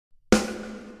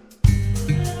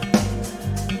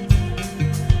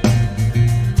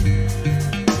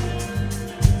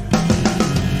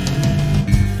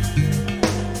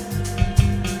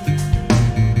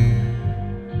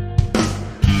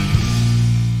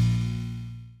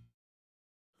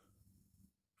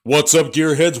What's up,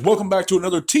 gearheads? Welcome back to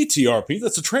another TTRP.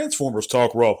 That's a Transformers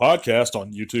Talk Raw podcast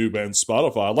on YouTube and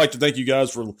Spotify. I'd like to thank you guys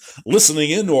for listening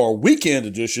in to our weekend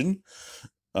edition.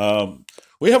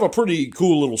 We have a pretty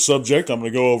cool little subject I'm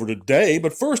going to go over today.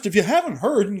 But first, if you haven't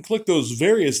heard, you can click those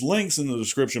various links in the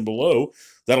description below.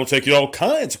 That'll take you to all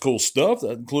kinds of cool stuff,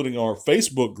 including our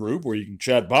Facebook group where you can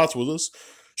chat bots with us,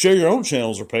 share your own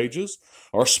channels or pages,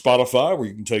 our Spotify where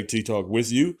you can take T-Talk with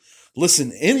you,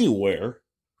 listen anywhere,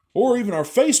 or even our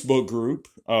Facebook group,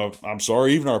 even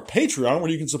our Patreon,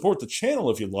 where you can support the channel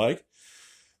if you'd like.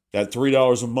 That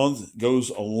 $3 a month goes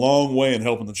a long way in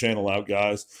helping the channel out,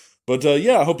 guys. But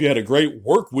I hope you had a great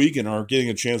work week and are getting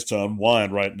a chance to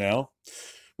unwind right now.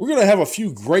 We're going to have a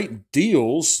few great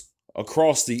deals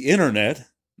across the internet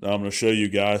that I'm going to show you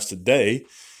guys today.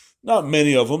 Not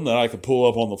many of them that I could pull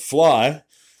up on the fly,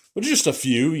 but just a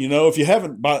few. You know, if you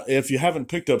haven't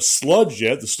picked up Sludge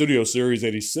yet, the Studio Series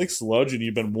 86 Sludge, and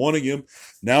you've been wanting him,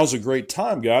 now's a great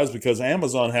time, guys, because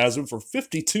Amazon has him for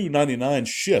 $52.99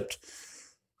 shipped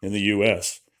in the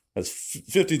U.S. That's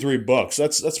 $53.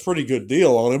 That's a pretty good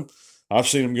deal on him. I've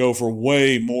seen him go for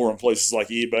way more in places like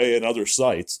eBay and other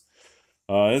sites.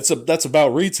 That's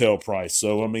about retail price,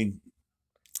 so I mean,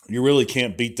 you really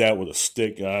can't beat that with a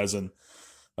stick, guys. And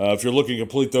if you're looking to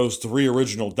complete those 3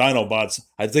 original Dinobots,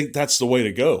 I think that's the way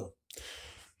to go.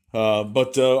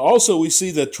 But also, we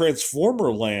see that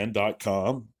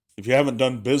TransformerLand.com, if you haven't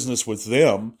done business with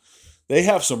them, they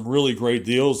have some really great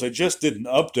deals. They just did an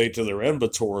update to their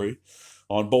inventory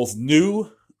on both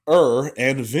newer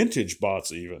and vintage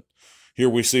bots even. Here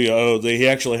we see he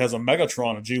actually has a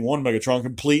Megatron, a G1 Megatron,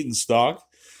 complete in stock.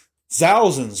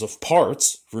 Thousands of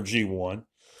parts for G1.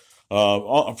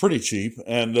 Pretty cheap.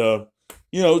 And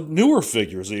newer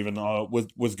figures even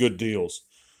with good deals.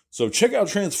 So check out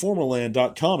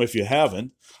TransformerLand.com if you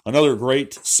haven't. Another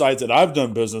great site that I've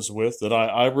done business with that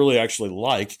I really actually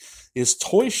like is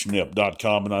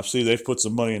ToyShnip.com, and I see they've put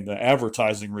some money into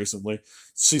advertising recently.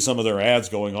 See some of their ads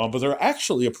going on, but they're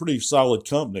actually a pretty solid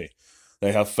company.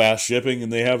 They have fast shipping,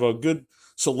 and they have a good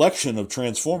selection of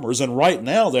Transformers, and right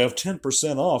now they have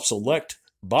 10% off select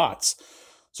bots.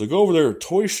 So go over there to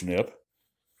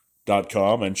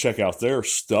ToyShnip.com and check out their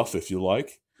stuff if you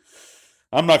like.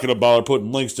 I'm not going to bother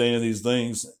putting links to any of these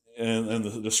things in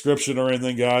the description or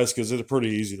anything, guys, because it's pretty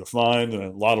easy to find, and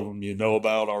a lot of them you know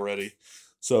about already.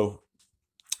 So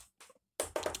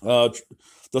the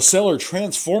seller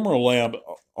Transformer Lab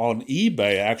on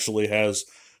eBay actually has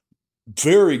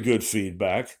very good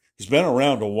feedback. He's been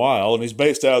around a while, and he's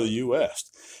based out of the U.S.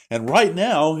 And right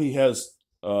now, he has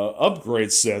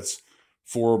upgrade sets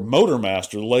for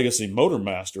Motormaster, the Legacy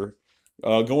Motormaster,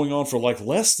 going on for like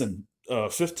less than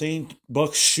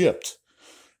 $15 shipped.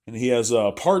 And he has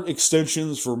part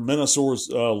extensions for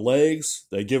Minosaur's legs.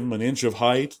 They give him an inch of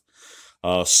height.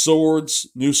 Swords,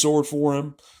 new sword for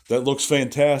him. That looks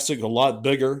fantastic, a lot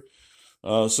bigger.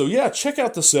 Check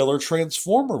out the seller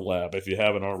Transformer Lab if you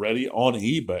haven't already on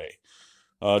eBay.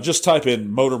 Just type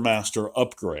in Motormaster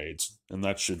upgrades, and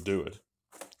that should do it.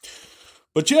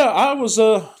 But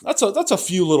that's a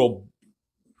few little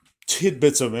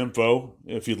tidbits of info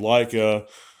if you'd like to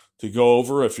go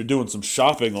over if you're doing some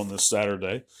shopping on this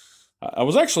Saturday. I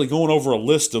was actually going over a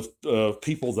list of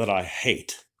people that I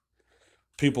hate,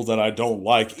 people that I don't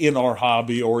like in our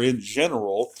hobby or in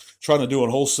general, trying to do a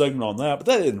whole segment on that, but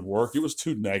that didn't work. It was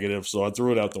too negative, so I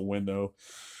threw it out the window.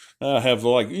 I have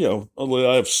I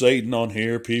have Satan on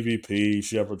here, PvP,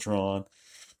 Shepherdtron,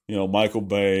 Michael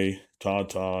Bay,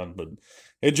 Tauntaun, but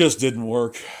it just didn't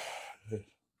work.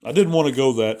 I didn't want to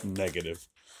go that negative.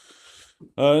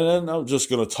 And I'm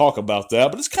just going to talk about that,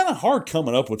 but it's kind of hard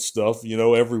coming up with stuff,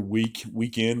 every week,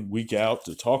 week in, week out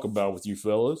to talk about with you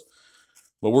fellas.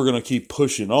 But we're going to keep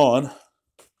pushing on.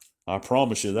 I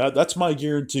promise you that. That's my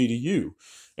guarantee to you.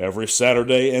 Every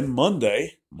Saturday and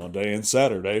Monday and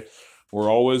Saturday,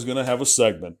 we're always going to have a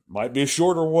segment. Might be a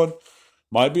shorter one,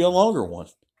 might be a longer one.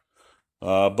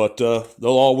 But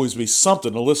there'll always be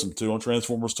something to listen to on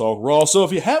Transformers Talk Raw. So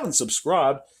if you haven't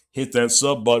subscribed, hit that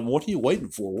sub button. What are you waiting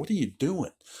for? What are you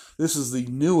doing? This is the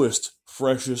newest,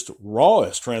 freshest,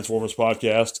 rawest Transformers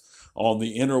podcast on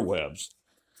the interwebs.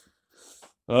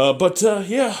 Not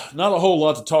a whole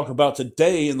lot to talk about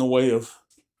today in the way of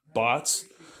bots,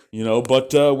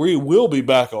 but we will be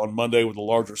back on Monday with a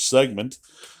larger segment.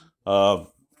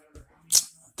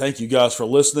 Thank you guys for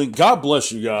listening. God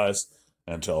bless you guys,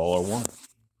 and to all are one.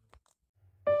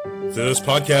 This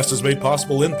podcast is made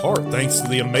possible in part thanks to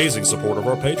the amazing support of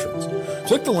our patrons.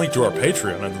 Click the link to our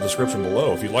Patreon in the description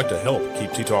below if you'd like to help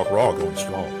keep T-Talk Raw going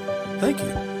strong. Thank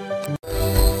you.